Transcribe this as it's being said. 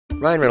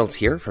Ryan Reynolds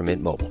here from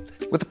Mint Mobile.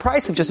 With the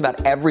price of just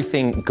about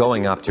everything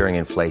going up during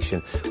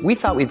inflation, we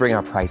thought we'd bring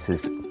our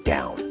prices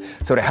down.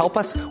 So to help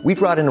us, we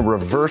brought in a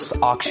reverse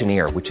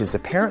auctioneer, which is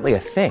apparently a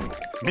thing.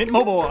 Mint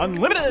Mobile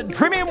Unlimited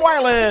Premium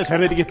Wireless. How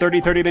to get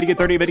 30, 30, bit to get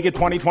 30, bit to get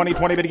 20, 20,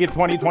 20, bit to get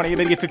 20, 20,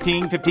 bit to get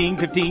 15, 15,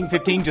 15,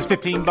 15, just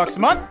 $15 a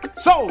month?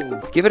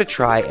 Sold! Give it a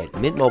try at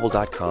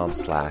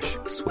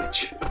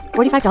mintmobile.com/switch.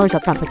 $45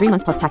 up front for 3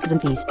 months plus taxes and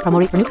fees. Promo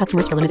rate for new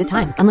customers for limited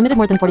time. Unlimited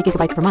more than 40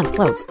 gigabytes per month.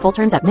 Slows full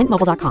terms at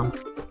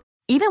mintmobile.com.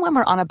 Even when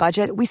we're on a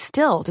budget, we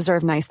still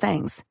deserve nice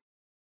things.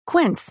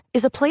 Quince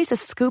is a place to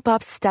scoop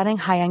up stunning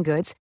high-end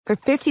goods for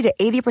 50 to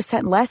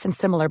 80% less than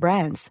similar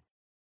brands.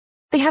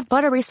 They have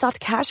buttery soft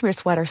cashmere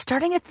sweaters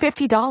starting at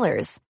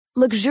 $50,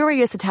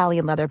 luxurious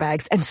Italian leather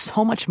bags, and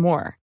so much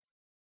more.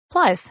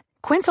 Plus,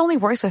 Quince only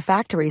works with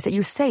factories that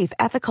use safe,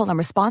 ethical, and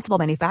responsible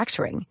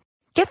manufacturing.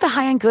 Get the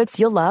high-end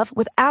goods you'll love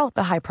without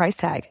the high price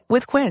tag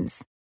with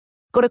Quince.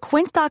 Go to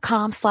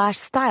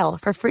quince.com/style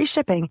for free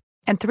shipping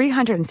and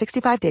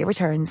 365-day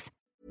returns.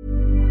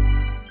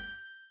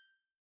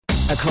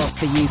 Across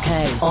the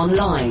UK,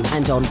 online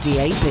and on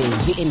DAB,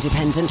 the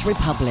Independent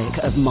Republic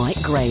of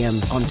Mike Graham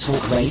on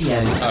Talk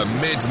Radio. A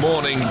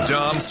mid-morning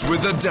dance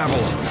with the devil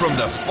from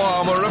the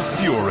Farmer of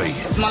Fury.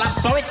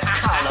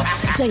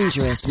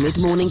 Dangerous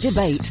mid-morning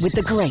debate with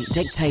the great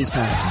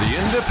dictator. The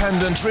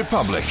Independent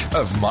Republic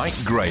of Mike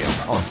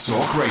Graham on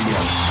Talk Radio.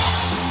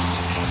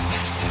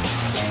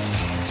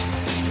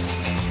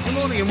 Good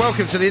morning and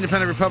welcome to the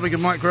Independent Republic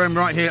of Mike Graham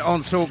right here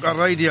on Talk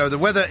Radio. The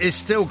weather is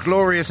still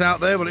glorious out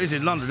there. Well, it is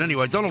in London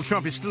anyway. Donald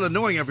Trump is still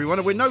annoying everyone,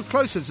 and we're no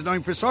closer to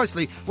knowing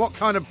precisely what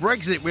kind of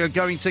Brexit we are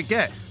going to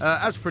get.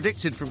 As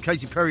predicted from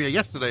Katie Perrier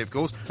yesterday, of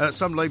course,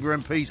 some Labour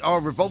MPs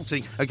are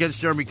revolting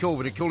against Jeremy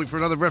Corbyn and calling for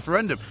another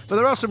referendum. But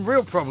there are some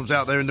real problems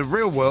out there in the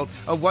real world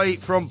away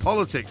from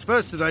politics.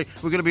 First today,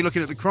 we're going to be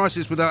looking at the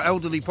crisis with our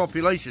elderly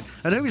population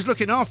and who is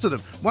looking after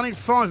them. 1 in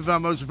 5 of our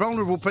most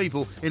vulnerable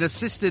people in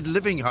assisted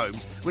living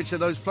homes, which are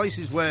those places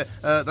where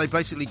they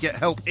basically get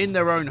help in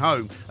their own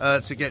home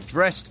to get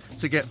dressed,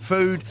 to get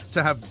food,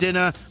 to have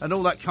dinner and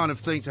all that kind of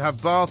thing, to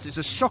have baths. It's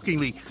a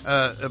shockingly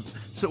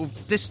sort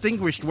of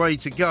distinguished way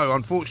to go,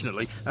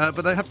 unfortunately,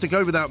 but they have to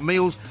go without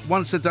meals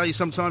once a day.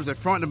 Sometimes they're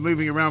frightened of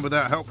moving around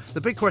without help.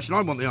 The big question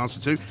I want the answer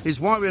to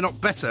is why we're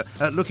not better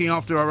at looking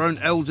after our own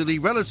elderly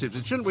relatives,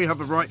 and shouldn't we have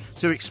the right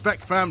to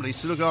expect families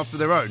to look after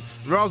their own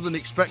rather than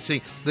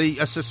expecting the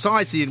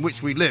society in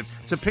which we live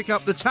to pick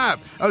up the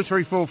tab.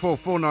 0344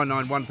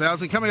 499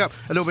 1000. Coming up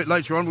a little bit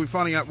later on, we're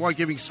finding out why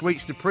giving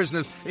sweets to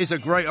prisoners is a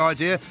great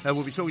idea.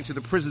 We'll be talking to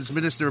the prisons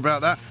minister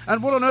about that,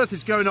 and what on earth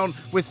is going on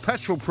with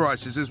petrol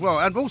prices as well.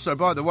 And also,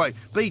 by the way,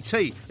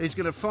 BT is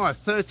going to fire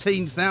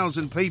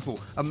 13,000 people,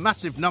 a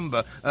massive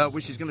number,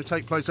 which is going to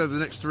take place over the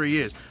next 3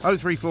 years.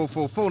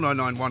 0344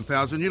 499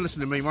 1000. You're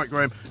listening to me, Mike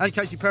Graham, and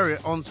Katie Perrier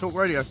on Talk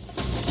Radio.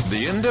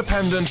 The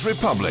Independent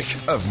Republic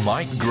of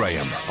Mike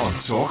Graham on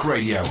Talk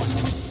Radio.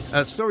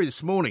 A story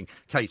this morning,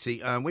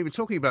 Katie, we were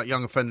talking about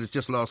young offenders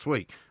just last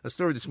week. A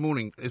story this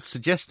morning is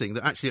suggesting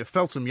that actually at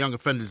Feltham Young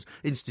Offenders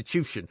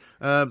Institution,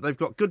 they've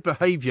got good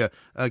behaviour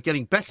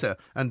getting better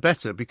and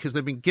better because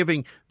they've been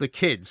giving the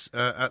kids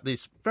at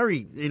this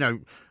very,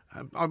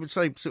 I would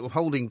say sort of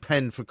holding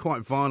pen for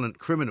quite violent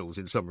criminals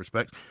in some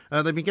respects.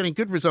 They've been getting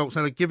good results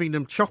out of giving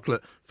them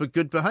chocolate for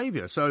good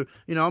behaviour. So,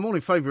 I'm all in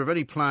favour of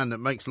any plan that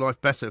makes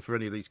life better for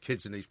any of these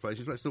kids in these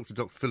places. Let's talk to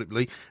Dr. Philip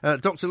Lee.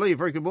 Dr. Lee, a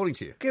very good morning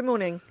to you. Good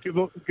morning.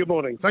 Good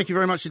morning. Thank you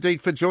very much indeed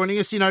for joining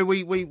us.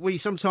 We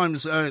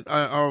sometimes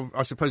are,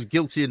 I suppose,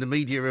 guilty in the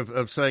media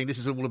of saying this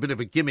is all a bit of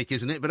a gimmick,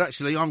 isn't it? But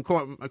actually, I'm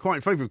quite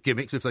in favour of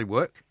gimmicks if they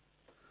work.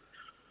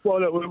 Well,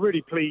 look, we're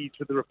really pleased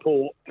with the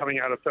report coming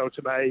out of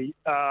Feltham A.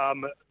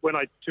 When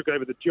I took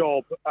over the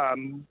job,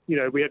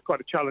 we had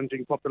quite a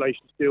challenging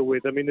population to deal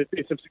with. I mean, there's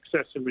been some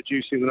success in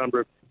reducing the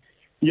number of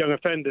young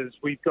offenders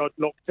we've got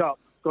locked up,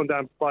 gone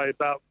down by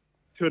about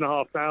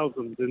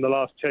 2,500 in the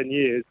last 10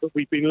 years. But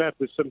we've been left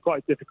with some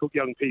quite difficult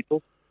young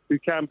people who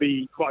can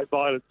be quite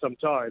violent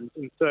sometimes.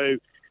 And so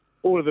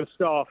all of the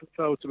staff at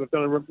Feltham have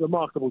done a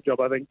remarkable job,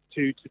 I think,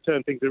 to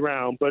turn things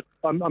around. But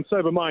I'm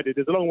sober-minded.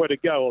 There's a long way to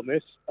go on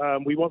this.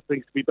 We want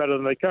things to be better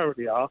than they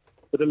currently are,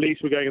 but at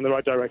least we're going in the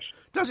right direction.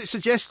 Does it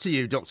suggest to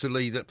you, Dr.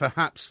 Lee, that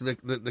perhaps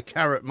the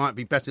carrot might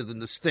be better than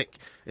the stick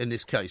in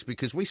this case?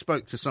 Because we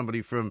spoke to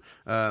somebody from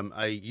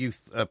a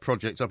youth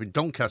project up in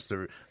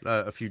Doncaster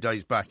a few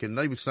days back, and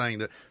they were saying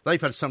that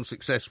they've had some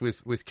success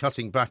with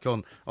cutting back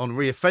on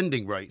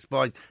reoffending rates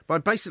by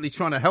basically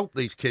trying to help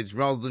these kids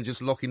rather than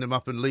just locking them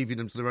up and leaving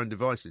them to their own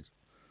devices.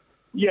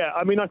 Yeah,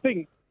 I mean, I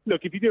think,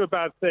 look, if you do a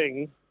bad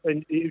thing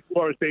and it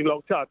warrants being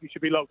locked up, you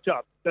should be locked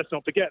up. Let's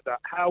not forget that.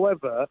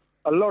 However,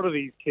 a lot of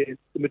these kids,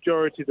 the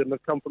majority of them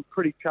have come from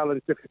pretty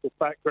challenged, difficult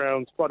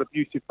backgrounds, quite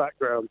abusive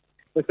backgrounds.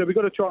 And so we've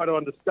got to try to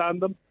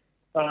understand them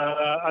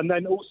and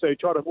then also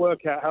try to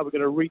work out how we're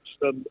going to reach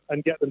them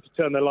and get them to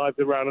turn their lives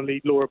around and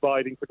lead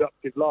law-abiding,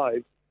 productive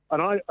lives. And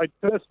I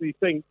personally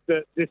think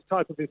that this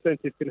type of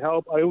incentive can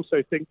help. I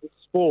also think that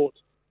sport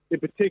in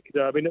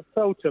particular, I mean, at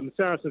Feltham,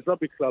 Saracens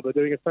Rugby Club are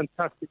doing a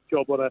fantastic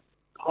job on a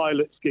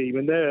pilot scheme,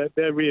 and their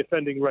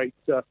reoffending rates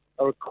are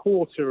a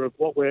quarter of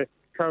what we're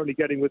currently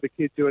getting with the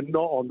kids who are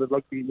not on the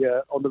rugby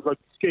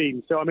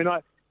scheme. So, I mean,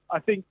 I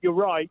think you're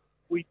right.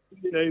 We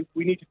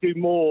need to do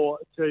more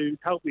to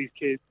help these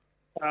kids,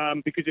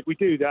 because if we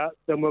do that,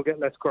 then we'll get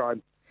less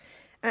crime.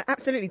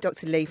 Absolutely,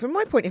 Dr. Lee. From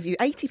my point of view,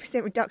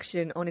 80%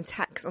 reduction on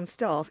attacks on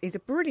staff is a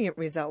brilliant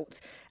result,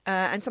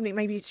 and something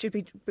maybe should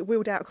be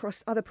wheeled out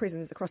across other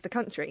prisons across the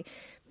country.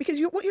 Because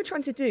what you're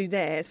trying to do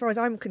there, as far as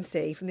I can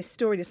see from this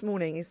story this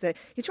morning, is that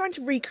you're trying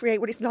to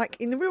recreate what it's like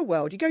in the real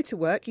world. You go to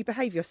work, you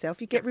behave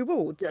yourself, you get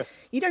rewards. Yes.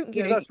 You don't,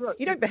 that's right.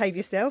 You don't behave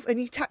yourself, and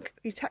you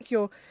attack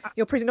your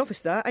prison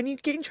officer, and you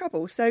get in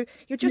trouble. So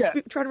you're just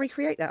trying to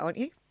recreate that, aren't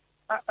you?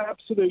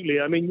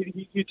 Absolutely. I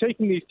mean, you're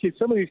taking these kids.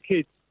 Some of these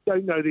kids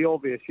don't know the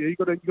obvious. You've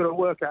got to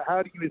work out,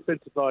 how do you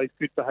incentivise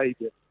good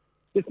behaviour?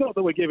 It's not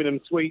that we're giving them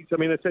sweets. I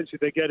mean, essentially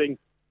they're getting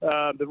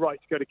the right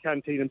to go to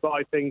canteen and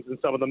buy things, and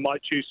some of them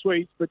might choose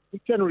sweets. But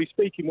generally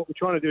speaking, what we're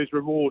trying to do is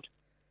reward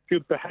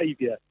good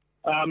behaviour.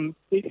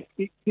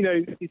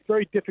 It's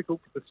very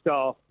difficult for the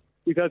staff.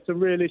 We've had some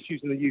real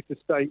issues in the youth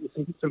estate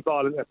with some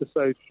violent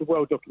episodes, which are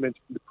well documented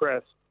in the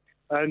press.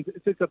 And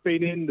since I've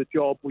been in the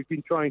job, we've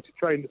been trying to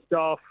train the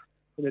staff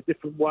in a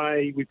different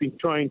way. We've been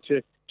trying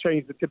to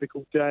change the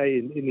typical day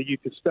in the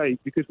youth estate,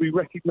 because we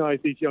recognise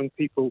these young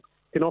people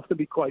can often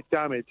be quite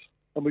damaged,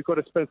 and we've got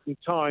to spend some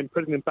time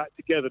putting them back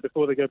together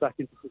before they go back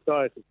into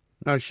society.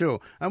 No, sure.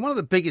 And one of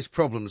the biggest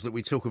problems that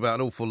we talk about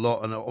an awful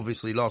lot, and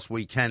obviously last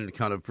weekend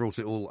kind of brought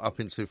it all up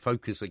into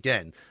focus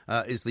again,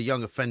 is the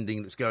young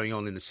offending that's going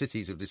on in the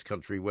cities of this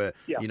country, where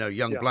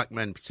young black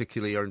men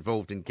particularly are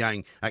involved in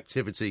gang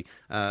activity.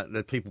 There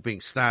are people being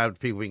stabbed,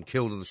 people being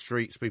killed on the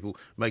streets, people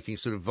making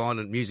sort of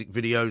violent music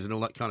videos and all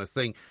that kind of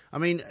thing. I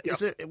mean,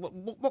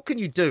 what can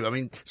you do? I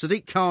mean,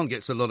 Sadiq Khan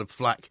gets a lot of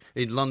flack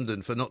in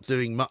London for not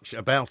doing much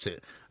about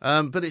it,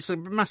 but it's a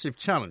massive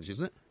challenge,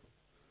 isn't it?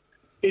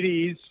 It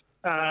is.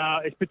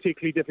 It's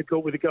particularly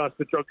difficult with regards to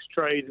the drugs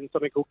trade and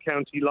something called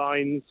county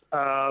lines,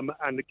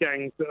 and the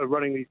gangs that are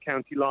running these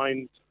county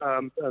lines,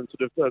 and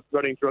sort of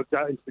running drugs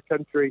out into the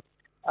country.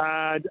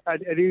 And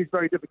it is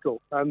very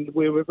difficult. And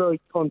we're very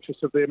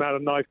conscious of the amount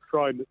of knife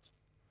crime that's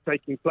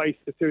taking place.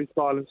 The serious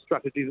violence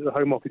strategy that the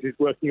Home Office is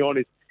working on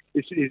is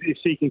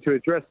seeking to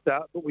address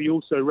that. But we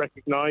also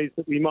recognise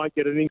that we might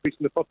get an increase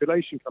in the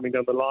population coming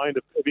down the line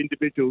of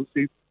individuals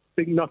who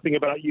think nothing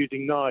about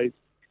using knives.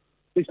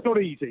 It's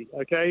not easy,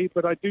 okay?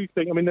 But I do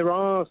think, there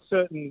are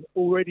certain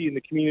already in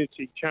the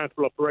community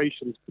charitable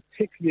operations,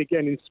 particularly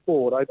again in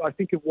sport. I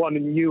think of one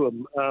in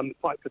Newham,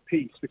 Fight for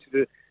Peace, which is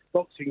a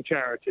boxing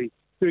charity,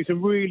 doing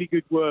some really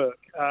good work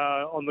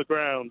on the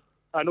ground,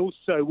 and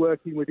also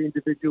working with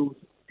individuals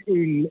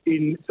in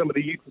some of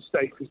the youth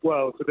estates as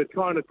well. So they're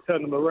trying to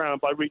turn them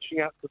around by reaching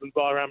out to them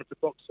via amateur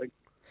boxing.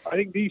 I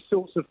think these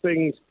sorts of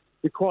things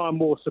require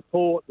more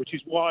support, which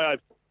is why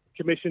I've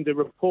commissioned a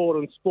report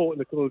on sport in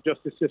the criminal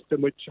justice system,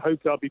 which I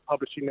hope I'll be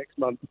publishing next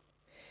month.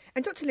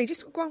 And Dr. Lee,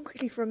 just one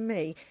quickly from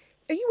me.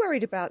 Are you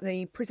worried about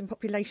the prison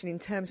population in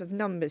terms of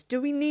numbers? Do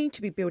we need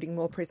to be building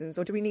more prisons,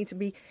 or do we need to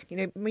be,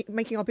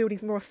 making our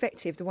buildings more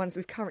effective, the ones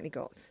we've currently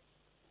got?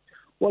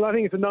 Well, I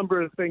think it's a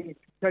number of things,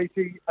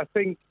 Katie. I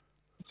think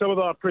some of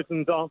our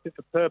prisons aren't fit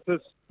for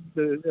purpose.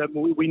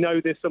 We know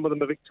this. Some of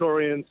them are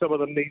Victorian, some of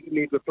them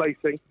need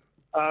replacing.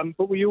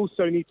 But we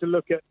also need to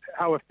look at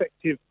how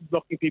effective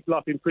locking people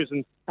up in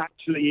prison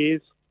actually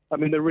is. The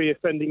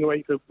reoffending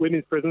rate of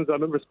women's prisons,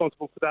 I'm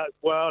responsible for that as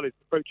well, it's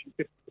approaching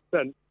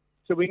 50%.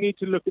 So we need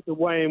to look at the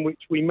way in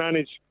which we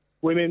manage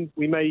women.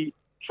 We may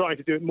try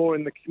to do it more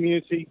in the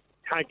community.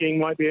 Tagging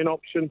might be an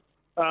option.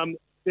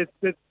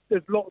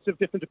 There's lots of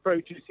different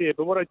approaches here.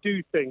 But what I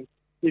do think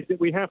is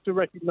that we have to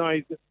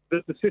recognise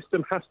that the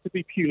system has to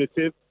be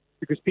punitive,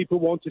 because people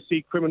want to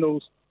see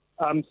criminals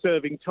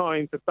serving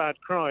time for bad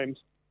crimes.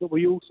 But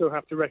we also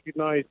have to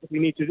recognise that we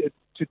need to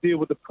deal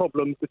with the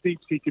problems, the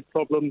deep-seated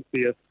problems,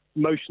 the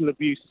emotional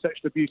abuse,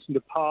 sexual abuse in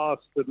the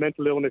past, the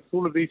mental illness,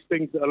 all of these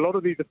things that a lot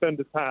of these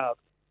offenders have,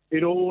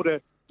 in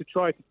order to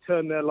try to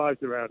turn their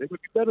lives around. It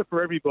would be better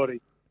for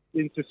everybody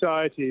in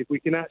society if we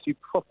can actually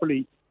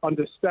properly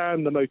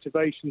understand the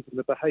motivations and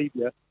the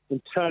behaviour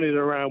and turn it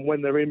around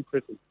when they're in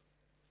prison.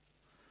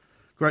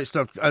 Great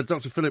stuff.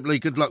 Dr. Philip Lee,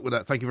 good luck with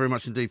that. Thank you very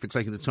much indeed for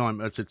taking the time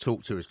to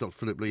talk to us. Dr.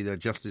 Philip Lee, the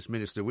Justice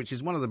Minister, which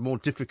is one of the more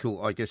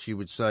difficult, I guess you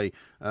would say,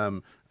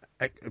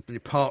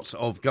 parts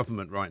of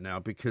government right now,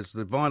 because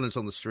the violence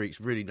on the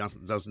streets really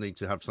does need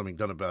to have something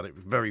done about it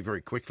very,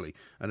 very quickly.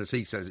 And as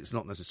he says, it's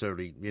not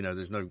necessarily,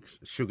 there's no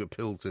sugar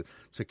pill to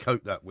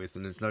cope that with,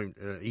 and there's no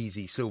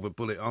easy silver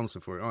bullet answer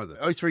for it either.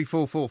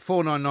 0344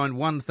 499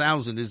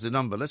 1000 is the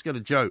number. Let's go to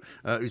Joe,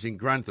 who's in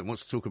Grantham,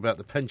 wants to talk about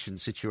the pension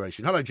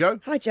situation. Hello, Joe.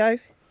 Hi, Joe.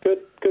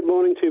 Good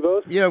morning to you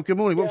both. Yeah, good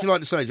morning. What would you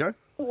like to say, Joe?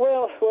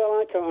 Well,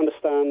 I can't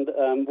understand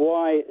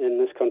why in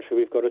this country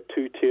we've got a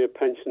two-tier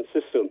pension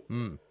system.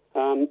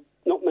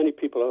 Not many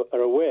people are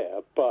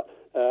aware, but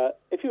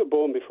if you were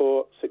born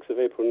before 6th of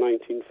April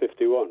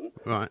 1951,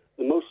 right,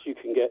 the most you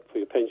can get for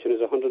your pension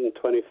is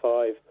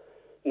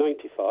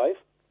 $125.95.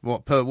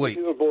 What, per week?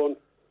 If you were born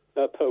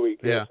per week,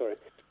 sorry.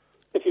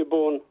 If you're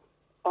born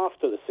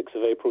after the 6th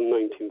of April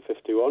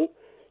 1951,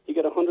 you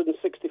get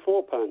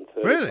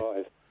 £164.35.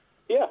 Really?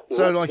 Yeah.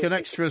 So like an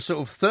extra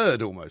sort of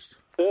third almost.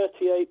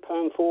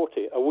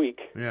 £38.40 a week.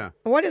 Yeah.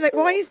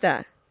 Why is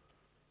that?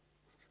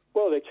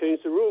 Well, they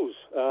changed the rules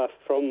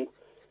from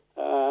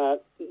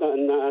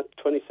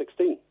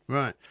 2016.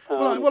 Right.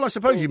 Well, I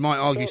suppose you might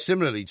argue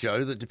similarly,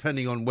 Joe, that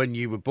depending on when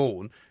you were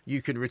born,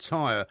 you can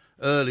retire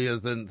earlier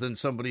than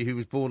somebody who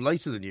was born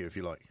later than you, if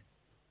you like.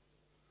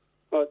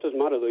 Well, it doesn't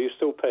matter, though. You're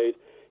still paid.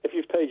 If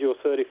you've paid your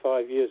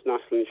 35 years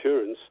national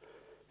insurance,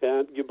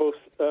 you both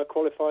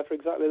qualify for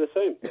exactly the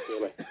same,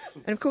 really.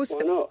 And of course,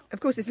 why not? Of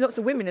course, there's lots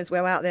of women as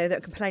well out there that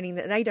are complaining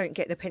that they don't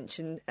get the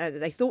pension that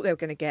they thought they were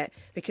going to get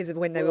because of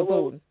when they were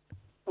born.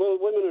 Well,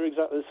 women are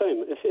exactly the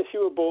same. If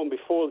you were born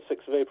before the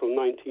 6th of April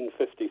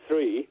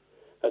 1953,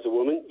 as a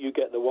woman, you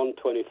get the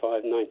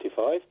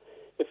 125.95.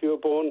 If you were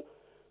born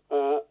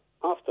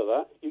after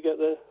that, you get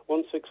the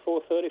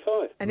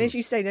 164.35. And as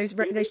you say, those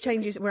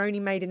changes were only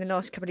made in the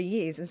last couple of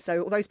years, and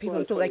so all those people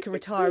who thought they could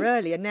retire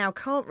earlier now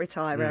can't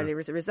retire earlier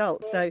as a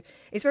result. So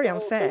it's very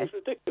unfair. It's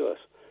ridiculous.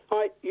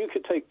 You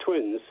could take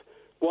twins.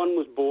 One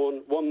was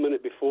born 1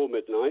 minute before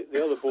midnight,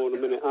 the other born a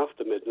minute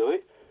after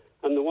midnight,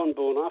 and the one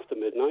born after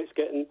midnight is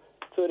getting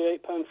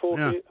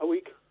 £38.40 a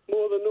week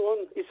more than the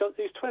one he's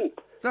twin.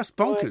 That's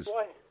bonkers.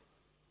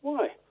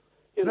 Why?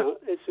 You know,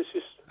 it's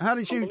just. How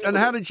did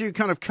you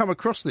kind of come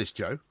across this,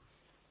 Joe?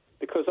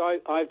 Because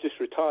I've just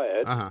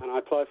retired and I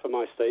applied for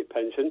my state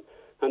pension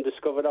and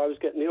discovered I was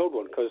getting the old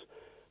one because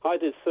I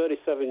did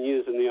 37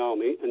 years in the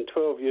army and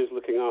 12 years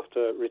looking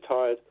after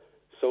retired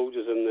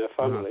soldiers and their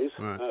families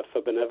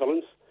for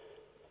benevolence.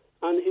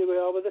 And here we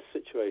are with this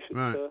situation.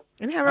 Right.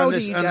 And how old are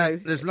you, Joe?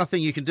 There's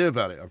nothing you can do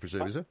about it, I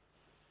presume, is there?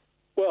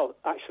 Well,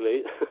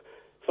 actually,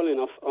 funnily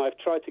enough, I've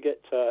tried to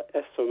get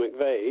Esther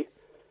McVeigh,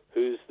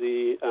 who's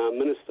the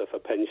Minister for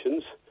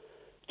Pensions,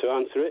 to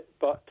answer it,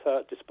 but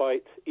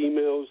despite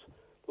emails,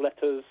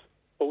 letters,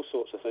 all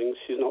sorts of things,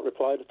 she's not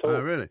replied at all.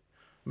 Oh, really?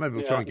 Maybe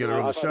we'll try and get her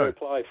on the show.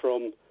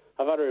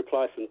 I've had a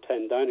reply from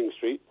 10 Downing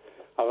Street.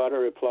 I've had a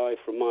reply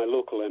from my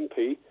local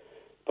MP,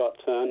 but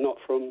not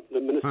from the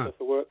Minister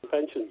for Work and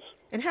Pensions.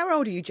 And how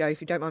old are you, Joe, if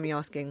you don't mind me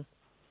asking?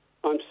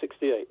 I'm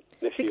 68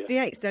 next year.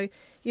 68. So,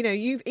 you know,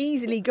 you've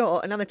easily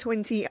got another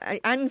 20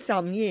 and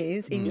some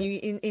years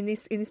in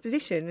this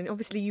position, and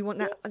obviously you want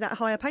that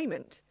higher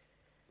payment.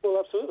 Well,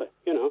 absolutely.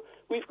 You know,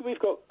 we've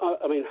got.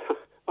 I mean,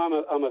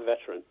 I'm a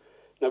veteran.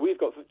 Now we've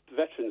got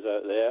veterans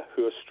out there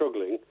who are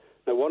struggling.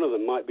 Now one of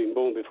them might have been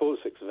born before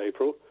the 6th of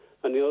April,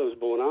 and the other was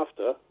born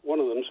after. One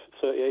of them's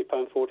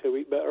 £38.40 a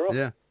week better off.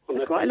 Yeah.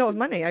 That's quite a lot of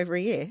money over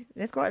a year.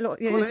 There's quite a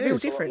lot. Yeah, there's a real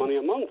difference. A lot of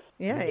money a month.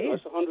 Yeah, it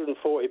is. That's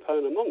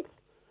 £140 a month.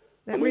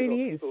 That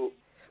really is.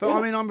 But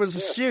I mean, I was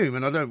assuming,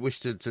 and I don't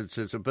wish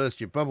to burst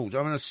your bubbles,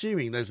 I'm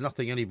assuming there's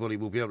nothing anybody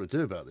will be able to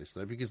do about this,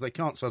 though, because they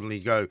can't suddenly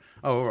go,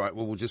 oh, all right,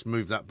 well, we'll just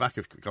move that back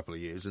a couple of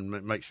years and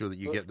make sure that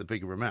you get the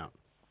bigger amount.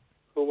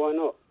 Well, why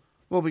not?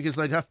 Well, because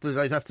they'd have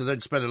to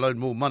then spend a load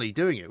more money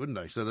doing it, wouldn't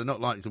they? So they're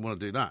not likely to want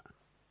to do that.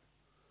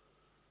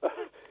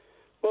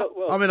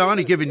 well, I mean, I'm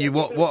only giving you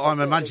what I'm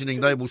imagining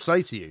they will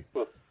say to you.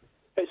 Well,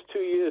 it's 2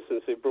 years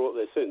since they brought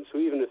this in, so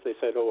even if they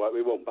said, all right,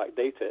 we won't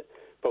backdate it,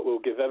 but we'll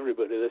give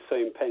everybody the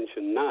same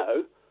pension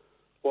now,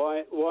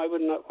 why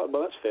wouldn't that?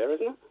 Well, that's fair,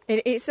 isn't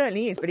it? It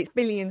certainly is, but it's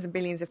billions and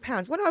billions of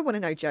pounds. What I want to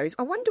know, Joe, is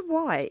I wonder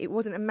why it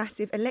wasn't a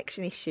massive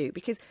election issue,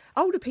 because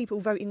older people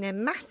vote in their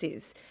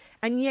masses,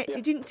 and yet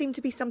it didn't seem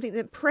to be something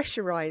that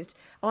pressurised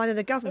either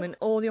the government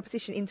or the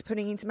opposition into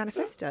putting into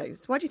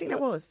manifestos. Why do you think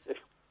that was?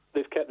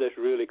 They've kept this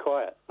really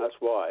quiet, that's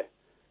why.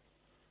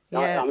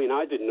 Yeah. I mean,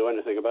 I didn't know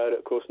anything about it,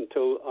 of course,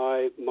 until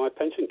my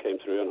pension came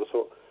through, and I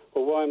thought,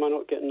 well, why am I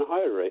not getting a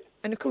higher rate?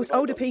 And, of course,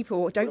 older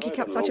people don't kick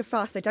up such a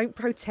fuss. They don't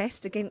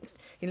protest against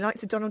the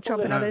likes of Donald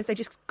Trump and others. They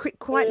just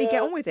quietly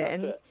get on with it,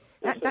 and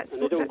that's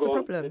the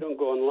problem. They don't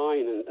go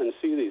online and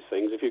see these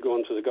things. If you go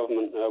onto the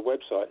government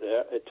website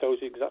there, it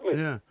tells you exactly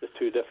the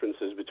two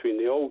differences between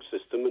the old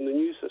system and the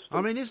new system.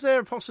 I mean, is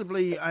there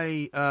possibly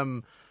a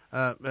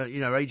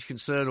age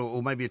concern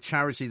or maybe a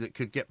charity that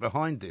could get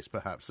behind this,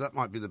 perhaps? That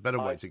might be the better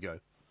way to go.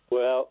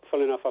 Well,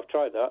 funnily enough, I've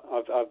tried that.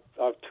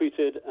 I've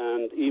tweeted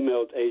and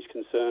emailed Age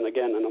Concern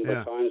again a number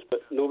of times, but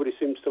nobody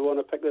seems to want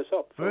to pick this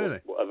up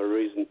for whatever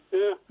reason.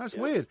 Yeah, that's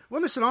weird.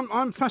 Well, listen,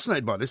 I'm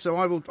fascinated by this, so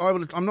I will.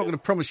 I'm not going to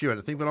promise you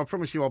anything, but I'll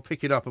promise you I'll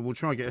pick it up and we'll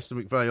try and get Esther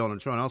McVeigh on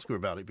and try and ask her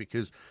about it,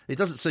 because it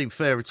doesn't seem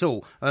fair at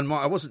all. And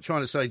I wasn't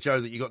trying to say,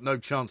 Joe, that you got no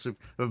chance of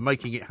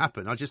making it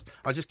happen. I just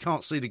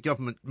can't see the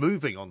government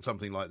moving on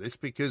something like this,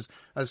 because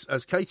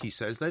as Katie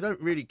says, they don't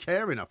really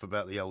care enough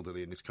about the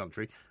elderly in this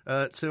country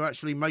to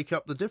actually make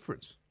up the difference.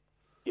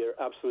 You're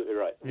absolutely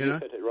right. You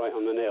hit it right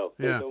on the nail.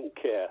 They don't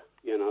care.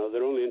 You know,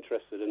 they're only interested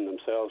interested in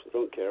themselves. They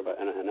don't care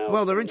about anything else.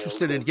 Well, they're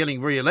interested in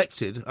getting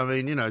re-elected. I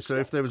mean, so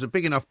if there was a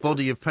big enough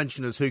body of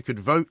pensioners who could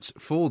vote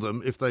for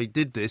them if they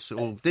did this,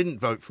 or didn't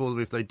vote for them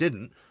if they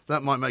didn't,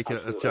 that might make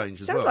a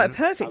change as well. Sounds like a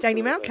perfect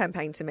Daily Mail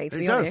campaign to me, to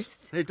be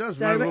honest. It does.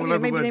 So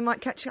maybe they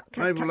might catch up.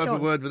 Maybe we'll have a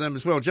word with them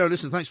as well. Joe,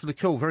 listen, thanks for the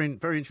call. Very,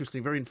 very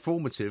interesting, very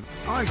informative.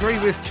 I agree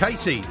with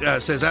Katie,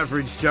 says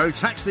Average Joe.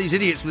 Tax these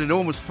idiots with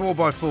enormous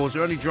 4x4s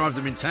who only drive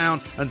them in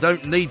town and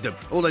don't need them.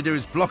 All they do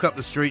is block up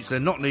the streets. They're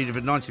not needed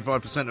for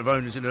 95% of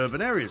owners in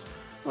urban areas.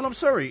 Well, I'm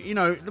sorry,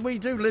 we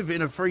do live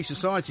in a free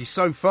society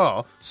so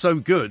far, so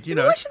good,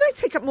 Why should they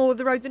take up more of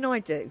the road than I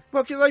do?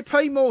 Well, they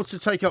pay more to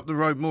take up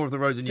more of the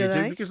road than you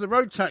they? do, because the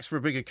road tax for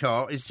a bigger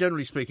car is,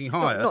 generally speaking,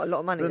 higher. Not a lot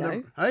of money,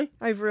 though. Hey?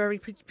 Over a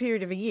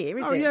period of a year,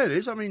 is it? Oh, yeah, it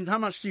is. I mean, how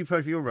much do you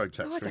pay for your road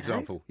tax, for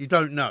example? You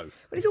don't know.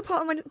 But it's all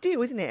part of my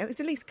deal, isn't it? It's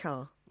a lease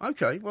car.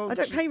 OK, well... I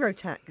don't pay road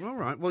tax. All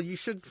right, well, you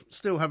should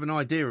still have an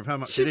idea of how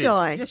much it is. Should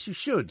I? Yes, you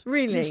should.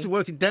 Really? You used to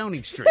work in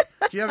Downing Street.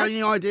 Do you have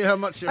any idea how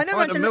much a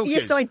pint of milk is?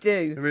 Yes, I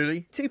do.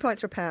 Really? 2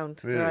 pints for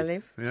 £1 where I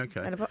live. Yeah, OK.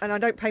 And I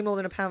don't pay more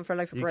than £1 for a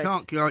loaf of bread.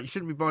 You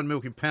shouldn't be buying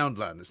milk in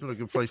Poundland. It's not a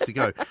good place to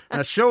go.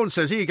 Now, Sean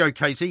says, here you go,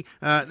 Katie.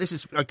 This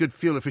is a good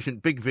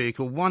fuel-efficient big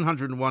vehicle,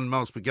 101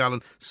 miles per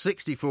gallon,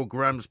 64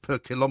 grams per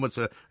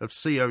kilometre of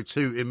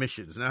CO2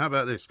 emissions. Now, how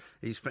about this?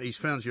 He's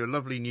found you a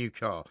lovely new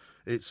car.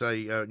 It's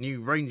a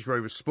new Range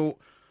Rover Sport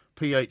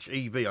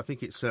PHEV. I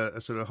think it's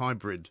a sort of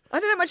hybrid. I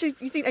don't know how much you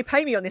think they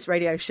pay me on this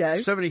radio show.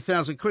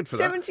 70,000 quid for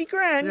that. 70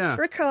 grand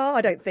for a car?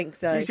 I don't think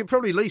so. You could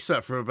probably lease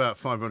that for about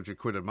 500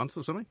 quid a month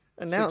or something.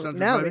 And now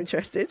I'm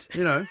interested.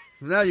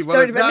 Now you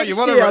want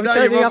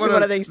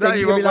one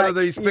of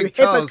these big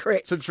cars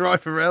to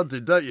drive around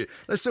in, don't you?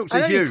 Let's talk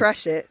to Hugh.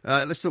 Crash it.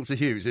 Let's talk to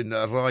Hugh. He's in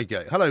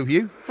Reigate. Hello,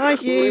 Hugh. Hi,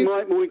 Hugh. Morning,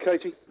 Mike. Morning,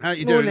 Katie. How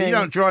you doing? You're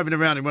not driving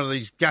around in one of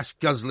these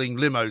gas-guzzling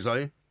limos, are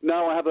you?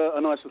 No, I have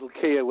a nice little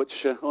Kia, which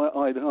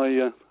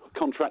I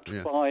contract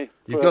by.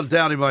 You've gone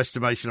down in my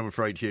estimation, I'm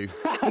afraid, Hugh.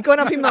 You've gone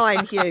up in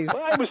mine, Hugh.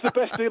 Well, it was the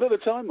best deal at the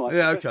time, Mike.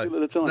 Yeah, OK. Deal at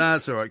the time. No,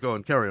 that's all right. Go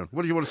on, carry on.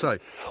 What do you want to say?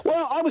 Well,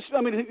 a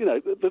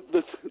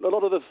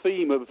lot of the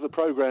theme of the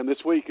programme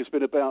this week has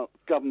been about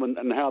government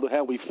and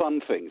how we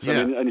fund things.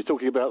 Yeah. And you're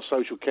talking about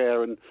social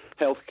care and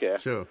health care.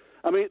 Sure.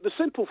 I mean, the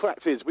simple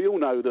fact is we all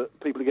know that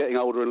people are getting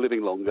older and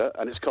living longer,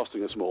 and it's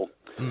costing us more.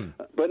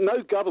 But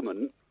no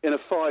government in a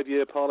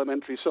 5-year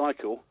parliamentary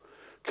cycle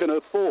can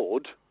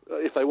afford,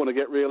 if they want to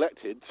get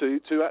re-elected,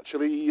 to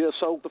actually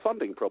solve the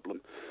funding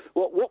problem.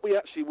 What we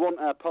actually want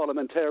our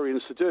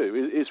parliamentarians to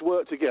do is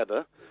work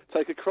together,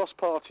 take a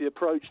cross-party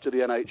approach to the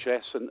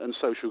NHS and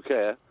social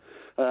care,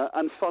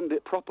 and fund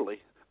it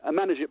properly. And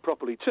manage it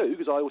properly too,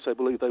 because I also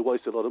believe they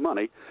waste a lot of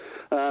money.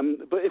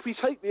 But if we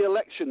take the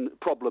election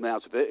problem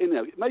out of it,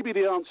 maybe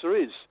the answer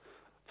is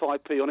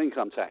 5p on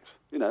income tax.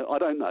 I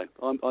don't know.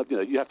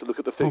 You have to look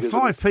at the figures.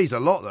 Well, 5p's a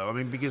lot, though. I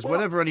mean, because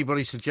whenever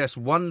anybody suggests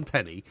 1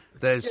 penny,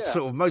 there's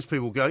sort of most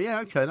people go,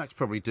 yeah, OK, that's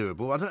probably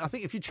doable. I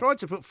think if you tried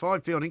to put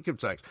 5p on income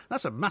tax,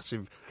 that's a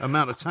massive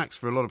amount of tax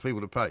for a lot of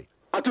people to pay.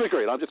 I do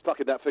agree, and I'm just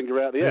plucking that finger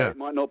out of the air. It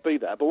might not be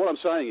that, but what I'm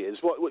saying is,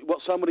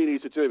 what somebody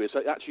needs to do is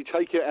actually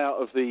take it out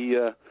of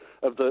the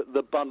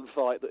bun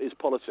fight that is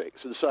politics,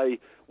 and say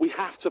we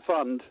have to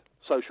fund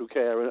social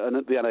care and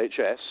the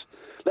NHS.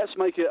 Let's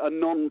make it a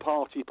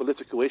non-party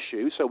political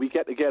issue, so we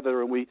get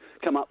together and we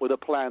come up with a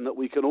plan that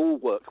we can all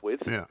work with.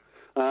 Yeah.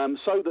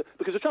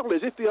 Because the trouble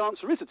is, if the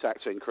answer is a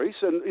tax increase,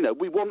 and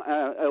we want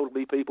our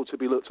elderly people to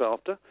be looked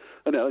after,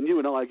 and you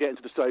and I are getting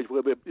to the stage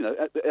where the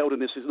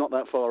elderliness is not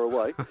that far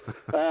away.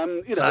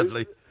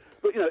 Sadly.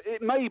 But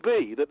it may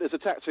be that there's a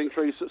tax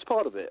increase that's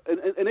part of it,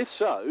 and if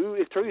so,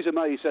 if Theresa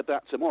May said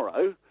that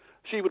tomorrow,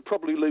 she would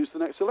probably lose the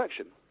next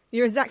election.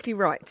 You're exactly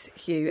right,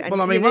 Hugh. And,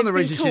 well, I mean, one of the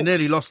reasons she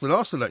nearly lost the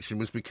last election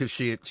was because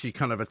she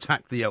kind of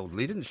attacked the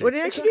elderly, didn't she? Well,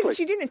 no,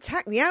 she didn't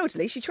attack the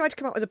elderly. She tried to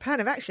come up with a plan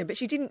of action, but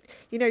she didn't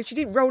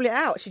roll it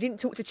out. She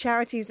didn't talk to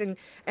charities and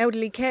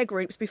elderly care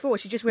groups before.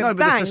 She just went,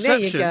 bang, there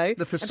you go.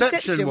 The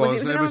perception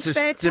was there was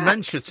this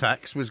dementia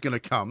tax was going to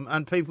come,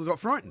 and people got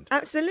frightened.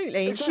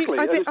 Absolutely. Exactly.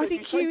 I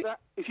think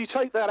if you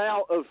take that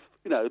out of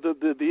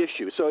the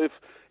issue, so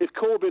if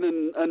Corbyn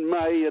and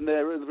May and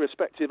their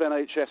respective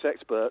NHS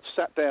experts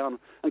sat down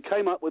and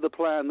came up with a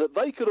plan that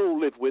they could all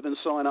live with and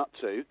sign up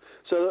to,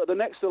 so that at the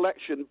next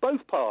election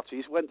both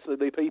parties went to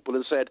the people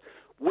and said,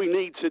 we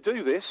need to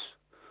do this,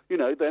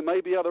 there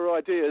may be other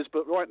ideas,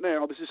 but right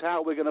now this is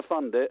how we're going to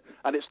fund it,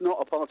 and it's not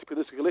a party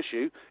political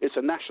issue, it's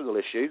a national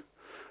issue.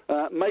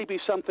 Maybe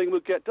something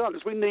would get done,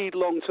 because we need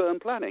long-term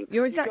planning.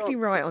 You're exactly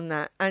right on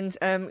that. And,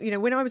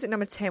 when I was at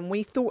number 10,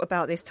 we thought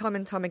about this time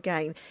and time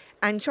again,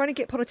 and trying to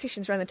get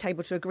politicians around the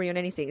table to agree on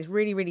anything is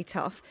really, really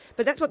tough.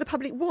 But that's what the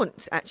public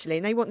wants, actually,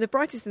 and they want the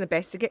brightest and the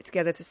best to get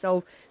together to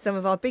solve some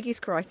of our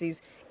biggest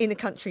crises in the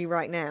country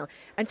right now.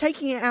 And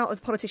taking it out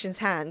of politicians'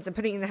 hands and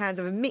putting it in the hands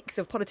of a mix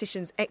of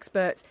politicians,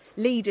 experts,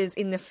 leaders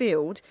in the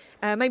field,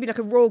 maybe like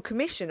a royal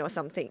commission or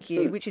something,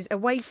 Hugh, which is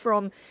away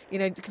from,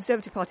 the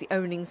Conservative Party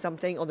owning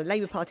something or the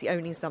Labour Party party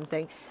owning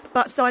something,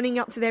 but signing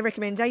up to their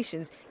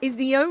recommendations is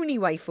the only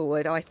way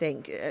forward, I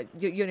think.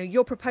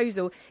 Your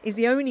proposal is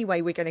the only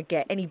way we're going to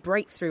get any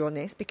breakthrough on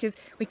this, because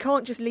we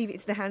can't just leave it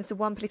to the hands of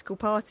one political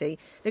party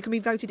that can be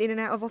voted in and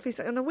out of office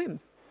on a whim.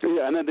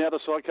 Yeah, and then the other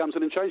side comes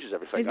in and changes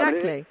everything.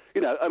 Exactly.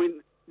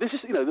 This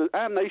is,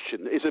 our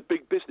nation is a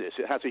big business.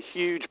 It has a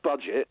huge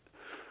budget,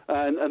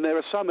 and there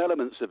are some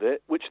elements of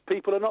it which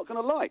people are not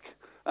going to like.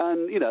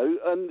 And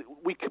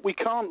we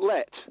can't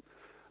let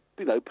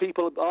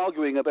people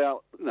arguing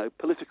about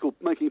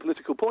making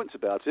political points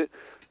about it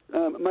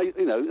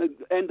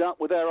end up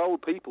with our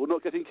old people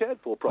not getting cared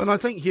for properly. And I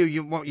think,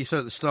 Hugh, what you said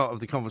at the start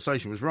of the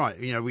conversation was right.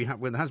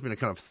 There has been a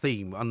kind of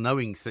theme,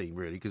 unknowing theme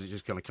really, because it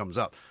just kind of comes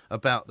up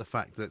about the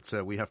fact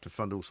that we have to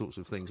fund all sorts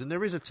of things, and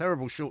there is a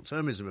terrible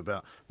short-termism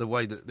about the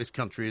way that this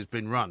country has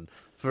been run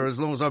for as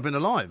long as I've been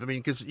alive. I mean,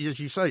 because as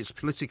you say, it's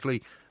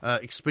politically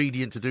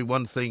expedient to do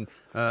one thing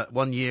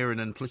 1 year and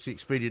then politically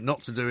expedient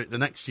not to do it the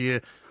next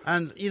year.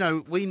 And,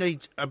 we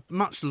need a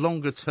much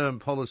longer-term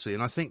policy.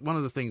 And I think one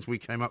of the things we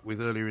came up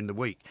with earlier in the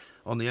week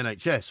on the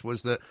NHS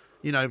was that,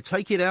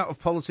 take it out of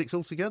politics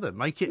altogether.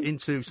 Make it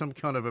into some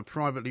kind of a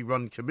privately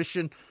run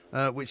commission,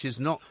 which is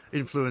not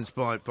influenced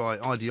by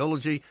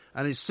ideology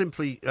and is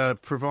simply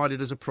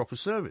provided as a proper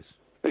service.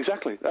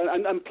 Exactly.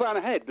 And plan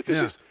ahead,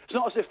 because it's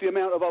not as if the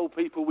amount of old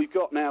people we've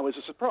got now is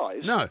a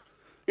surprise. No.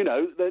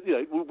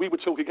 We were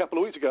talking a couple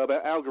of weeks ago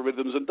about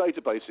algorithms and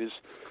databases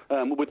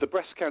with the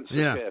breast cancer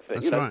care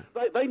thing. That's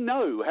right. They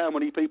know how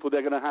many people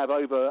they're going to have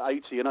over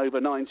 80 and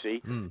over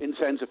 90 in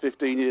 10 to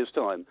 15 years'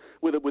 time,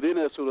 within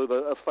a sort of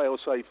a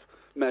fail-safe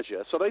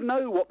measure. So they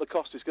know what the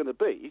cost is going to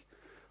be.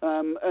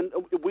 And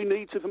we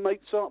need to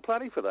start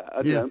planning for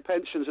that. And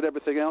pensions and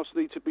everything else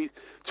need to be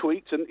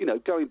tweaked. And,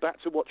 going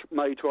back to what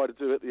May tried to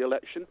do at the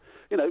election,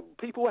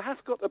 people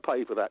have got to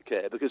pay for that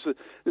care because,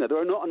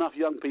 there are not enough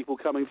young people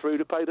coming through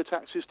to pay the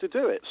taxes to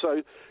do it.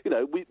 So,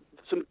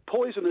 some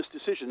poisonous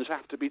decisions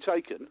have to be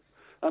taken.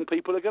 And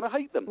people are going to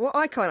hate them. What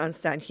I can't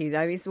understand, Hugh,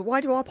 though, is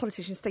why do our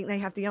politicians think they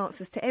have the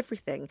answers to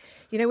everything?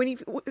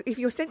 If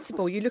you're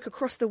sensible, you look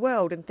across the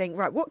world and think,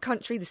 right, what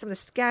country, some of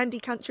the Scandi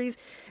countries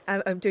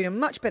are doing a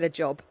much better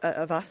job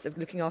of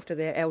looking after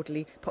their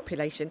elderly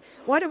population.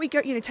 Why don't we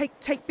go,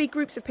 take big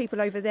groups of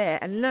people over there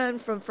and learn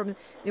from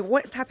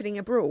what's happening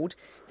abroad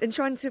and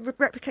trying to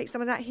replicate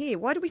some of that here?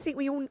 Why do we think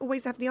we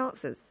always have the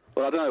answers?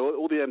 Well, I don't know.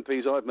 All the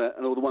MPs I've met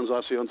and all the ones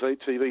I see on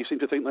TV seem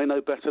to think they know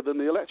better than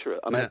the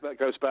electorate. I mean, that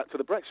goes back to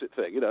the Brexit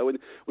thing. And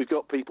we've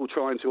got people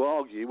trying to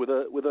argue with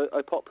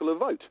a popular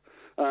vote,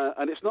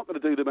 and it's not going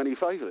to do them any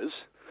favours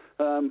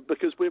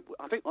because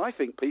I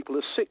think people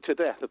are sick to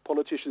death of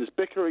politicians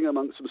bickering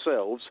amongst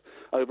themselves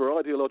over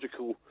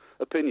ideological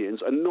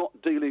opinions and not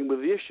dealing with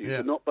the issues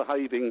and not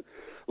behaving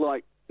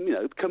like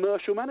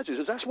commercial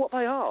managers. That's what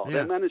they are. Yeah.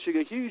 They're managing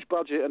a huge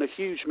budget and a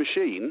huge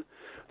machine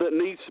that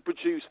needs to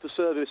produce the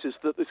services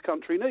that this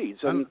country needs.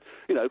 And,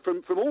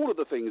 from all of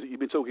the things that you've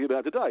been talking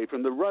about today,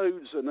 from the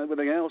roads and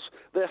everything else,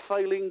 they're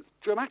failing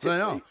dramatically.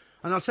 They are.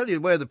 And I'll tell you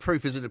where the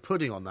proof is in the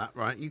pudding on that,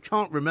 right? You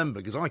can't remember,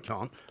 because I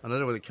can't, and I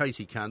don't know whether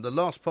Casey can, the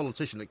last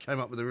politician that came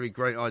up with a really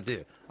great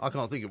idea. I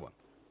can't think of one.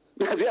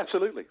 Yeah,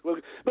 absolutely. Well,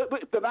 but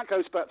that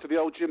goes back to the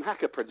old Jim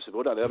Hacker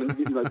principle, doesn't it? I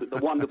mean, the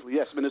wonderful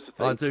Yes Minister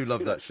thing. I do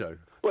love that show.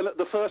 Well,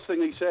 the first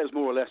thing he says,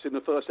 more or less, in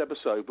the first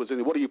episode was,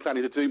 what are you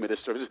planning to do,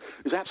 Minister?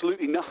 There's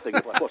absolutely nothing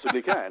if I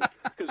possibly can.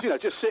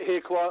 Because, just sit here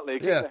quietly,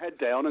 keep the head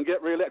down and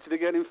get re-elected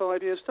again in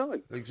 5 years'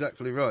 time.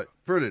 Exactly right.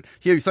 Brilliant.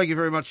 Hugh, thank you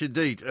very much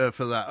indeed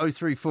for that.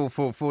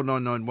 0344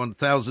 499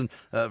 1000.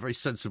 Very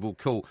sensible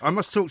call. I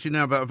must talk to you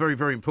now about a very,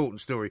 very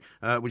important story,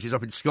 which is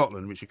up in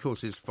Scotland, which, of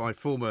course, is my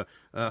former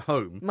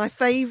home. My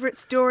favourite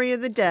story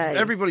of the day.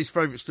 Everybody's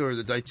favourite story of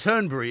the day.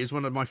 Turnberry is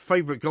one of my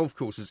favourite golf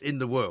courses in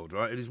the world,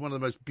 right? It is one of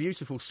the most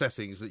beautiful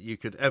settings that you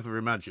could ever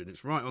imagine.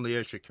 It's right on the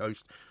Ayrshire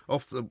coast,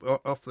 off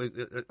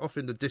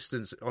in the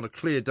distance. On a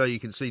clear day, you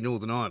can see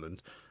Northern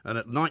Ireland, and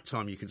at night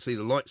time, you can see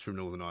the lights from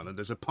Northern Ireland.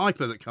 There's a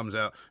piper that comes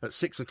out at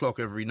 6 o'clock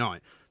every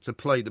night to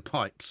play the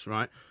pipes,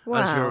 right?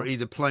 Wow. As you're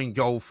either playing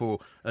golf or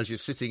as you're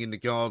sitting in the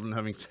garden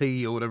having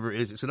tea or whatever it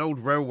is. It's an old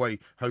railway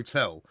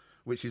hotel,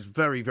 which is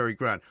very, very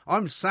grand.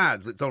 I'm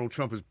sad that Donald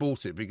Trump has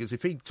bought it, because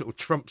if he sort of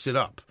trumps it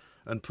up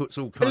and puts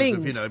all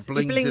kinds of,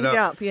 blings it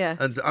up. Yeah.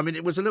 And, I mean,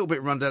 it was a little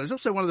bit run down. It's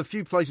also one of the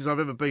few places I've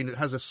ever been that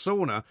has a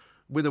sauna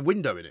with a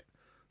window in it.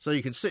 So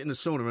you can sit in the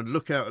sauna and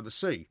look out at the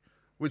sea,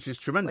 which is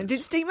tremendous. And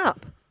did it steam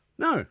up?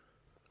 No.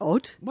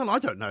 Odd. Well, I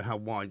don't know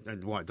why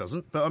it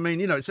doesn't. But, I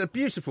mean, it's a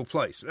beautiful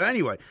place.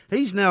 Anyway,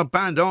 he's now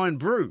banned Iron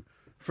Brew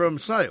from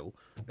sale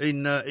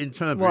in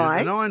Turnberry. Why?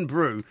 And Iron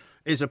Brew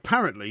is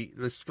apparently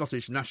the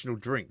Scottish national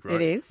drink, right?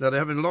 It is. Now,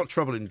 they're having a lot of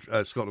trouble in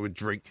Scotland with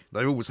drink.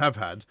 They always have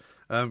had,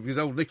 because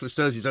old Nicola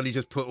Sturgeon's only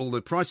just put all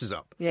the prices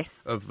up.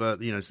 Yes. Of,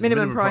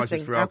 minimum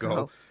prices for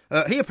alcohol.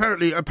 He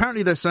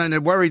apparently they're saying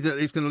they're worried that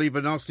he's going to leave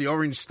a nasty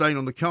orange stain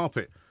on the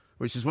carpet,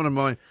 which is one of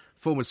my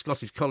former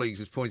Scottish colleagues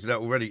has pointed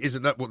out already.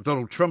 Isn't that what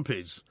Donald Trump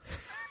is?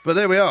 But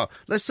there we are.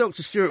 Let's talk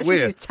to Stuart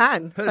Weir. His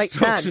tan. Let's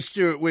talk to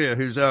Stuart Weir,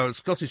 who's our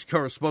Scottish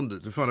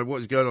correspondent, to find out what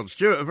is going on.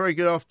 Stuart, a very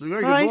good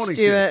afternoon. Very good morning. Hi,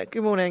 Stuart.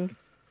 Good morning.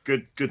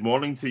 Good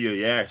morning to you.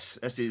 Yes,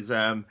 this is.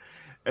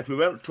 If we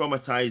weren't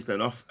traumatised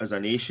enough as a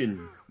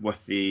nation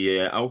with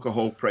the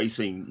alcohol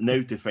pricing,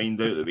 now to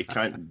find out that we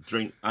can't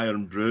drink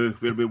Iron Brew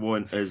where we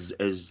want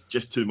is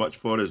just too much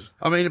for us.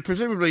 I mean,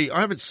 presumably, I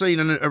haven't seen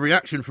a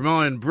reaction from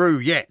Iron Brew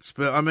yet,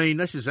 but I mean,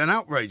 this is an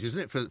outrage,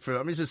 isn't it? I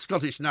mean, it's a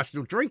Scottish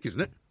national drink,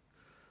 isn't it?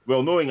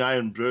 Well, knowing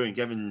Iron Brew and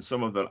given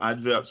some of their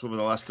adverts over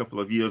the last couple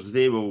of years,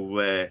 they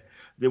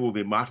will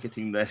be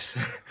marketing this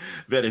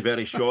very,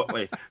 very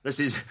shortly. This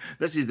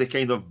is the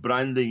kind of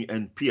branding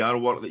and PR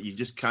work that you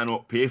just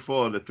cannot pay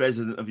for. The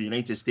President of the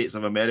United States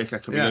of America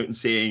coming out and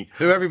saying,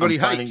 who everybody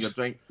I'm banning hates. Your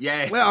drink.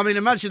 Yes. Well, I mean,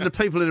 imagine the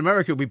people in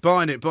America will be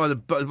buying it by the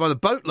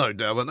boatload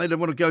now, won't they? They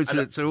want to go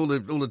to all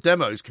the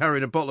demos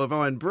carrying a bottle of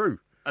Iron Brew.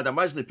 I'd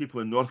imagine the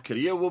people in North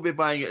Korea will be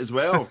buying it as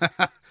well.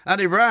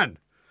 And Iran.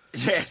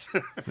 Yes.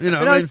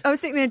 I was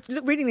sitting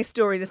there reading this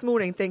story this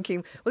morning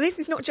thinking, well, this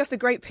is not just a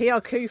great PR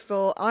coup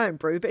for Iron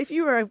Brew, but if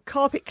you were a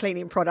carpet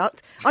cleaning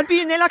product, I'd be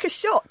in there like a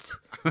shot.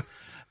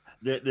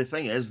 The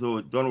thing is, though,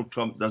 Donald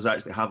Trump does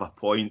actually have a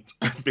point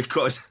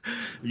because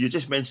you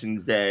just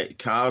mentioned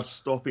cars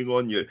stopping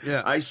on you.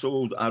 Yeah. I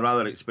sold a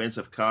rather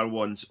expensive car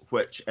once,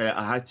 which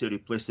I had to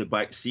replace the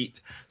back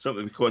seat,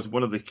 simply because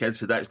one of the kids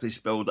had actually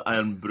spilled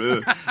Iron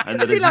Brew. And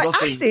there is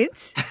nothing. Acid?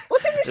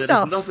 What's in this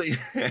stuff?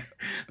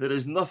 There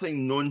is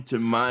nothing known to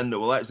man that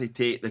will actually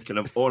take the kind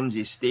of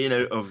orangey stain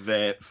out of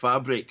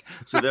fabric.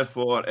 So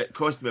therefore, it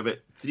cost me about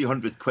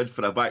 £300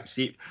 for a back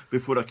seat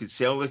before I could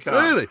sell the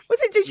car. Really? Was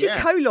it your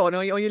colon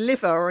or your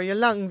liver or your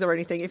lungs or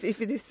anything? If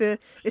this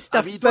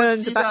stuff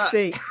burns the back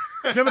seat.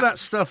 Remember that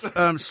stuff,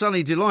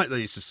 Sunny Delight they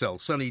used to sell,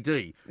 Sunny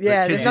D?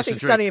 Yeah, there's nothing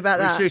sunny about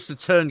that. It used to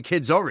turn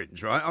kids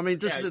orange, right? I mean,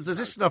 does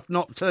this stuff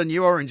not turn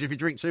you orange if you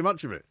drink too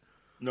much of it?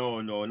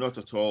 No, not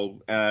at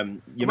all.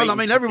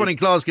 Everyone in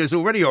Glasgow is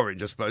already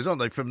orange, I suppose,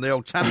 aren't they, from the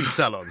old tanning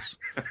salons?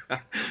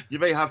 You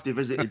might have to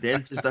visit the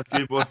dentist a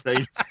few more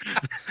times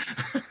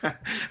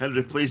and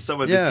replace some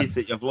of the teeth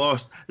that you've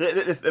lost.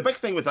 The big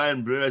thing with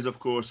Iron Brew is, of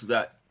course,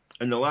 that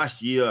in the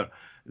last year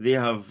they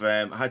have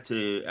had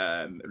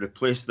to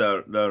replace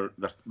their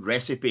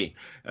recipe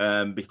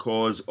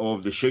because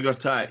of the sugar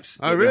tax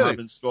that we have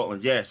in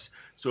Scotland. Yes.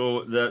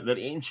 So their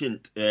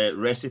ancient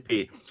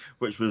recipe,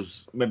 which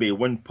was maybe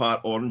 1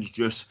 part orange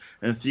juice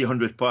and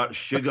 300 parts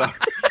sugar,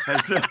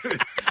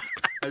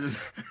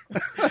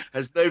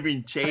 has now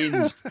been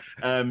changed.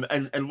 And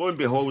lo and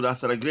behold,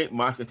 after a great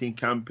marketing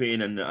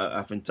campaign and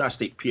a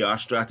fantastic PR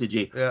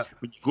strategy, when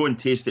you go and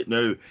taste it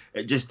now,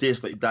 it just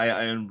tastes like Diet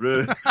Iron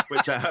Brew,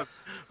 which I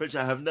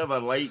have never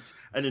liked.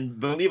 And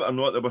believe it or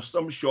not, there were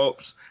some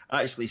shops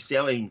actually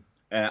selling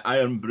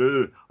Iron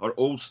Brew or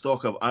old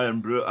stock of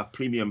Iron Brew at a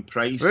premium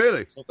price.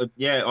 Really?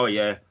 Yeah, oh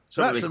yeah.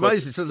 That's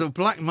amazing. So the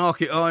black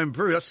market Iron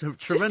Brew, that's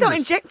tremendous. Just start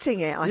injecting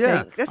it, I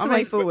think. That's the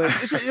way forward.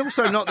 Is it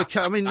also not the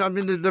case? I mean,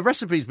 the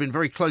recipe's been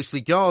very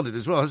closely guarded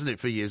as well, hasn't it,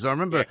 for years? I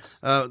remember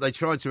they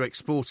tried to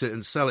export it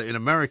and sell it in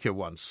America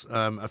once,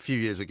 a few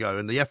years ago,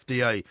 and the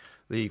FDA,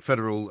 the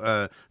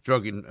Federal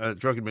Drug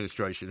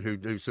Administration,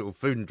 who sort of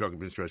Food and Drug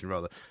Administration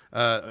rather,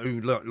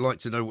 who like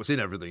to know what's in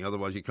everything,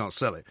 otherwise you can't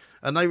sell it.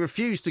 And they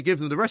refused to give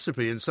them the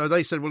recipe, and so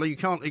they said, well, you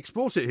can't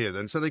export it here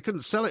then. So they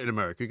couldn't sell it in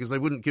America because they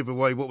wouldn't give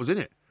away what was in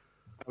it.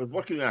 I was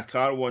working in a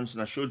car once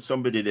and I showed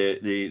somebody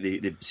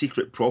the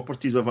secret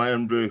properties of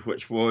Iron Brew,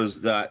 which was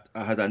that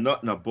I had a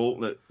nut and a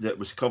bolt that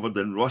was covered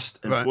in rust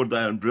and poured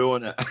Iron Brew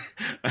on it.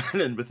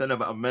 And then within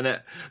about a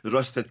minute, the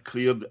rust had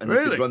cleared and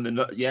you could run the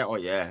nut. Yeah,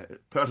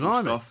 perfect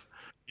stuff.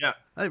 Yeah.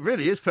 It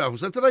really is powerful.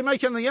 So do they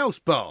make anything else,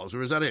 bars,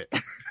 or is that it?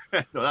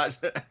 No,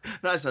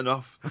 that's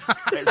enough.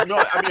 It's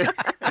not, I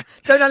mean...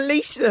 Don't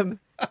unleash them.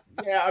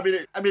 Yeah, I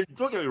mean,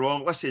 don't get me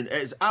wrong. Listen,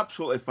 it's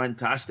absolutely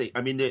fantastic.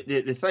 I mean,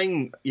 the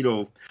thing,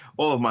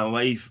 all of my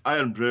life,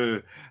 Iron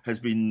Brew has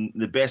been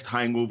the best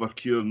hangover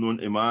cure known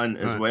to man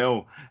as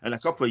well. And a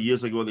couple of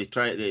years ago, they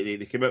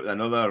came out with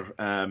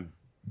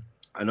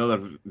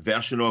another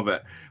version of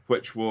it,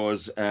 which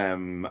was a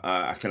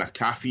kind of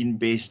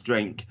caffeine-based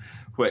drink,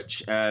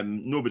 which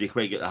nobody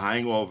quite get the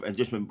hang of, and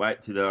just went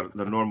back to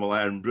their normal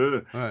Iron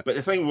Brew. Right. But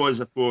the thing was,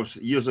 of course,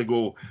 years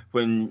ago,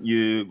 when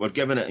you were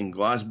given it in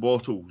glass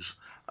bottles,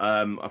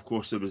 of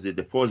course, there was the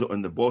deposit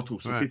on the bottle,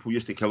 so people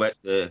used to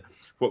collect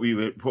what we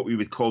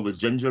would call the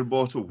ginger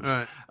bottles.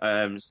 Right.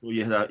 So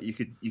you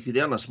could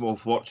earn a small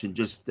fortune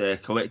just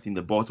collecting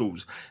the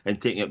bottles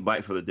and taking it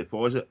back for the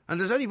deposit. And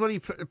does anybody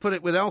put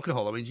it with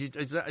alcohol? I mean,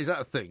 is that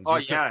a thing? Oh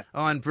yeah,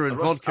 Iron Brew and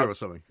vodka or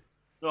something?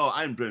 No,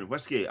 Iron Brew and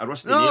whiskey. A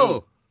rusty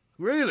nail.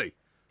 Really?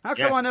 How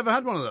come I never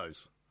had one of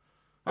those?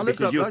 I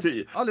lived up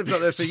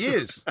there for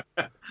years.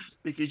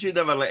 Because you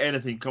never let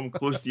anything come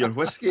close to your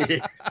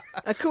whiskey.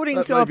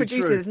 According to our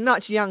producer, is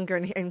much younger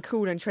and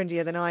cooler and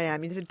trendier than I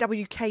am. It's a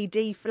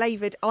WKD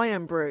flavoured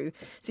Iron Brew,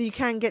 so you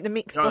can get the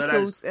mixed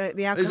bottles,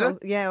 the alcohol.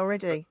 Yeah,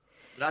 already.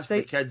 That's for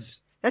the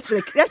kids. That's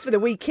for the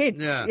wee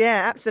kids. Yeah,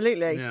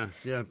 absolutely. Yeah.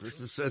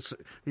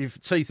 Your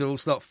teeth will all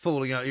start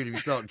falling out even if you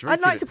start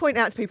drinking. I'd like to point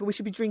out to people we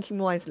should be drinking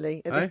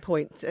wisely at this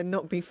point and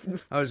not be is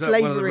that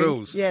flavouring. one of the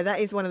rules? Yeah, that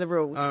is one of the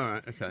rules. All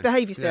right, okay.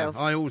 Behave yourself.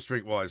 Yeah, I always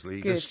drink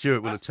wisely. Good. As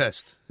Stuart will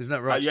attest. Isn't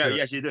that right, Stuart?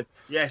 Yes, you do.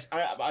 Yes,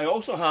 I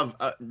also have,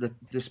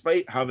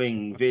 despite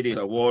having various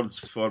awards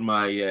for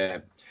my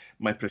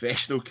my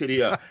professional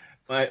career,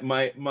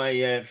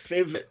 my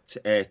favourite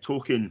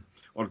token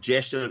or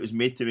gesture that was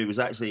made to me was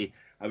actually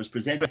I was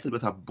presented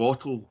with a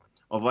bottle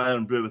of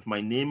Iron Brew with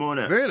my name on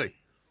it. Really?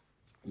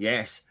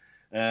 Yes.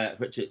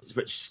 Which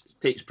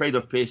takes pride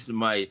of place in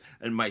my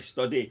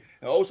study.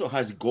 It also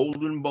has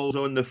golden balls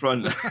on the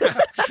front.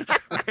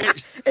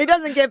 It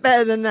doesn't get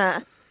better than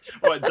that.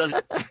 Oh, it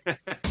doesn't.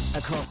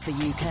 Across the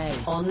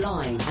UK,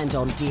 online and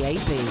on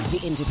DAB,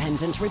 the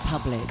Independent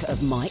Republic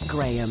of Mike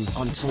Graham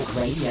on Talk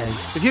Radio.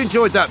 If you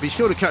enjoyed that, be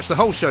sure to catch the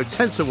whole show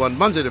 10 to 1,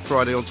 Monday to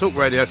Friday on Talk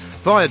Radio,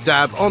 via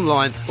DAB,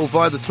 online or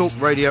via the Talk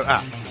Radio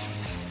app.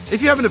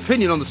 If you have an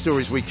opinion on the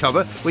stories we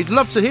cover, we'd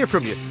love to hear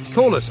from you.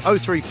 Call us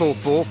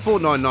 0344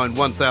 499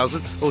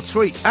 1000 or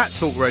tweet at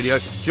Talk Radio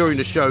during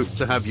the show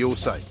to have your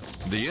say.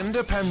 The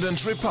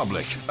Independent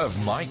Republic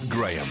of Mike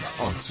Graham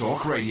on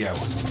Talk Radio.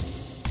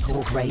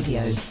 Talk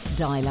Radio.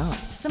 Dial up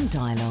some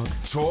dialogue.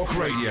 Talk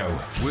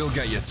Radio. We'll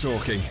get you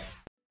talking.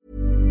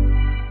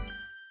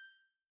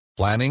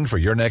 Planning for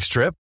your next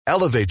trip?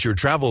 Elevate your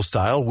travel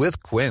style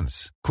with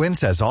Quince.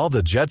 Quince has all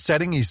the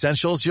jet-setting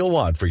essentials you'll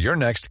want for your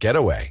next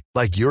getaway,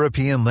 like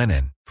European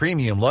linen,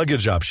 premium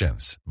luggage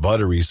options,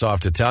 buttery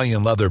soft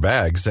Italian leather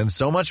bags, and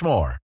so much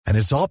more. And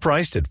it's all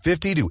priced at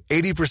 50 to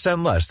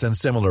 80% less than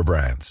similar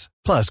brands.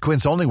 Plus,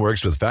 Quince only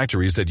works with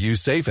factories that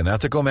use safe and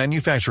ethical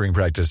manufacturing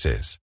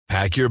practices.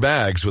 Pack your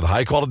bags with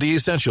high-quality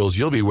essentials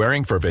you'll be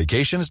wearing for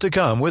vacations to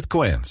come with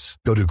Quince.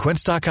 Go to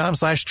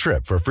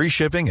quince.com/trip for free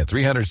shipping and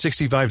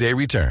 365-day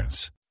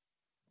returns.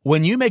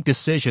 When you make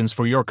decisions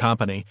for your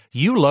company,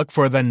 you look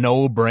for the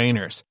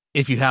no-brainers.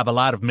 If you have a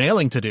lot of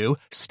mailing to do,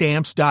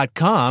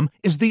 Stamps.com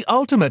is the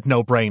ultimate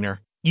no-brainer.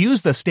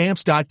 Use the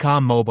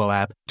Stamps.com mobile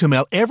app to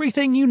mail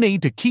everything you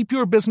need to keep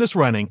your business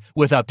running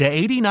with up to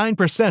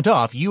 89%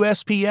 off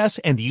USPS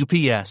and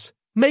UPS.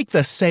 Make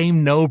the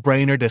same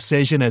no-brainer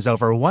decision as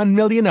over 1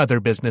 million other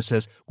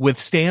businesses with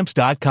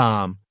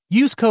Stamps.com.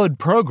 Use code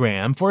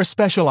PROGRAM for a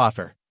special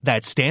offer.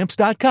 That's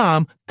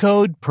Stamps.com,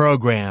 code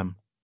PROGRAM.